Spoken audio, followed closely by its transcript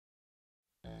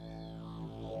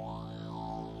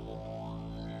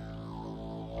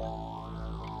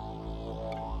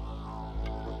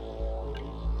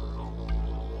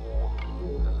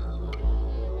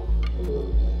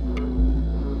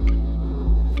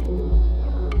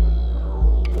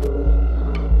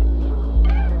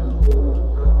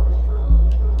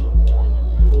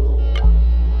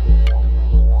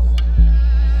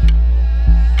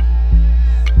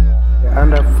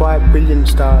billion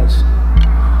stars.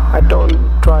 I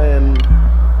don't try and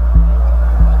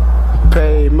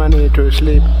pay money to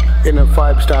sleep in a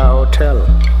 5-star hotel.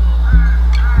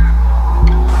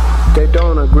 They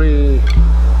don't agree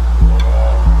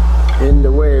in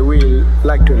the way we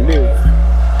like to live,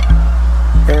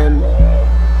 and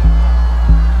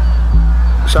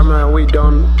somehow we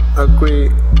don't agree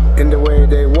in the way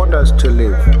they want us to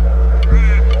live.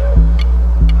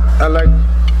 I like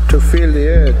to feel the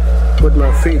earth with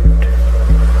my feet,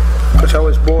 because I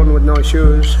was born with no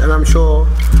shoes, and I'm sure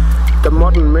the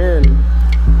modern man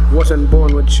wasn't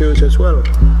born with shoes as well.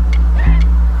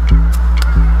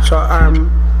 So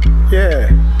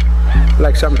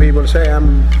like some people say,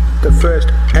 I'm the first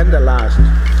and the last.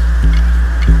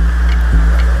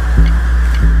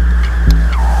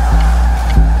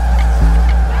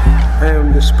 I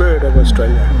am the spirit of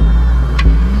Australia.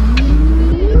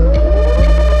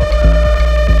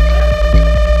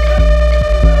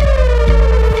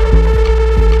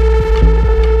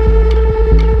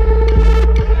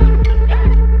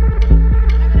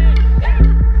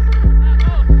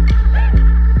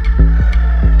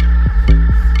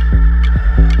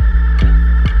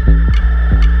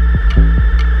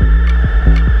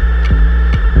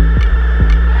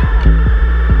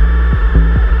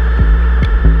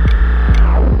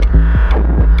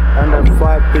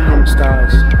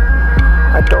 Stars.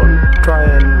 I don't try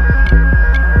and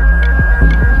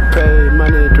pay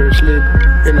money to sleep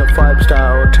in a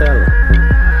 5-star hotel.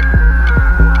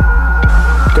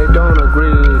 They don't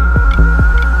agree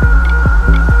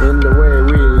in the way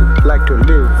we like to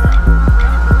live,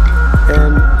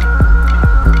 and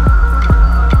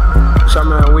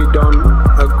somehow we don't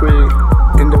agree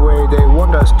in the way they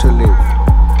want us to live.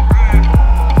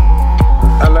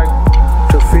 I like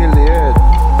to feel the earth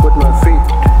with my feet,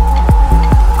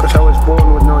 because I was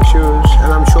born with no shoes,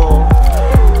 and I'm sure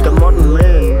the modern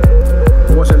man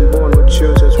wasn't born with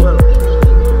shoes as well.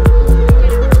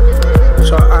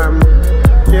 So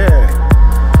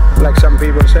like some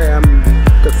people say, I'm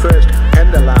the first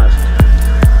and the last.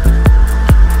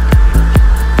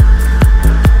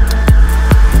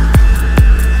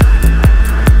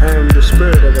 I am the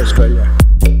spirit of Australia.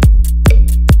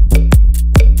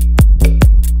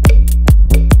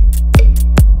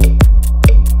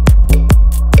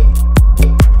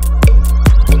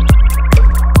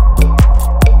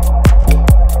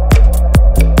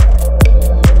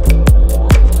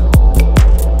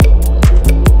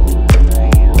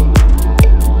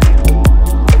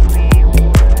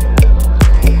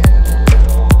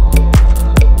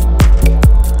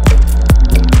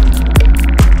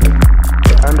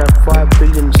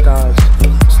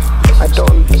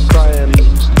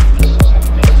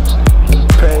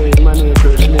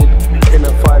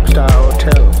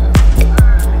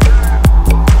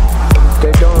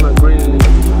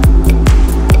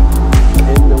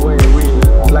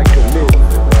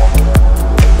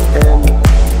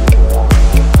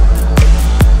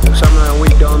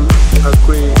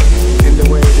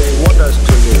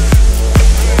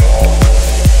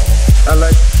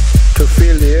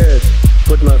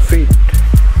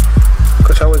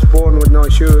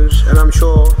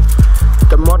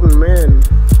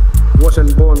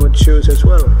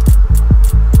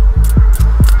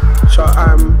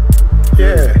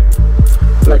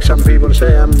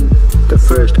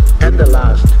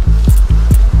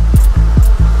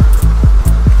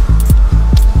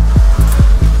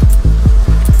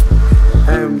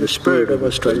 Spirit of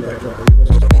Australia.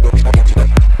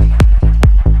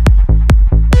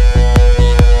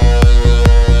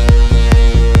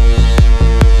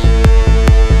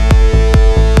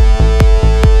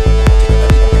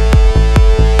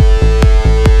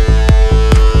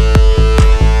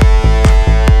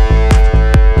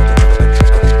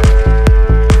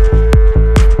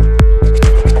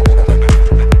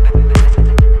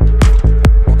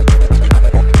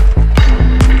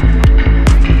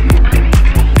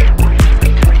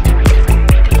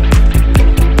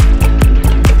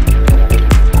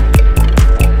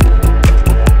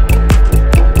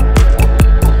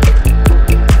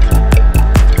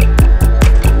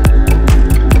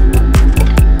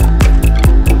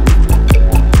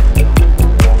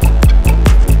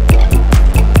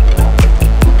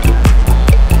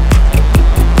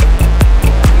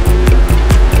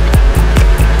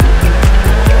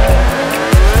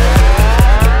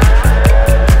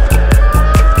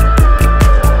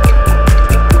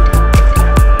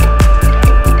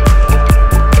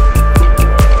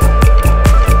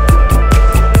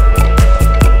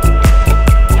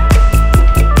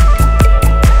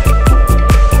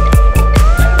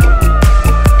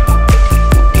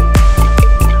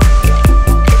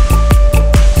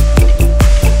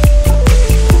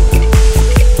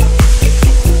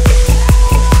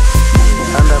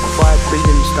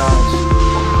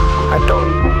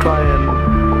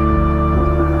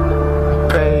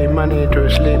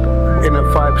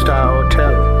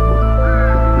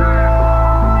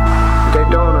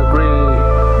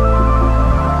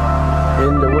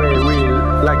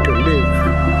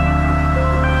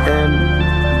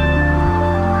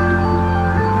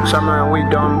 somehow we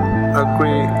don't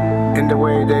agree in the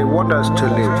way they want us to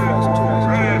live.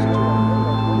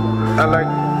 I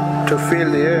like to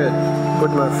feel the earth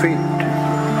with my feet,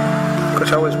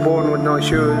 because I was born with no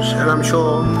shoes, and I'm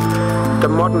sure the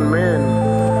modern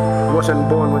man wasn't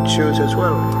born with shoes as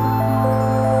well.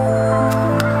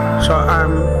 So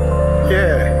I'm,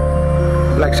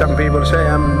 yeah, like some people say,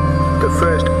 I'm the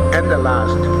first and the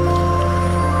last.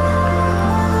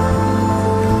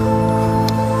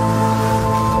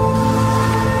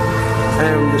 I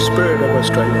am the spirit of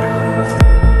Australia.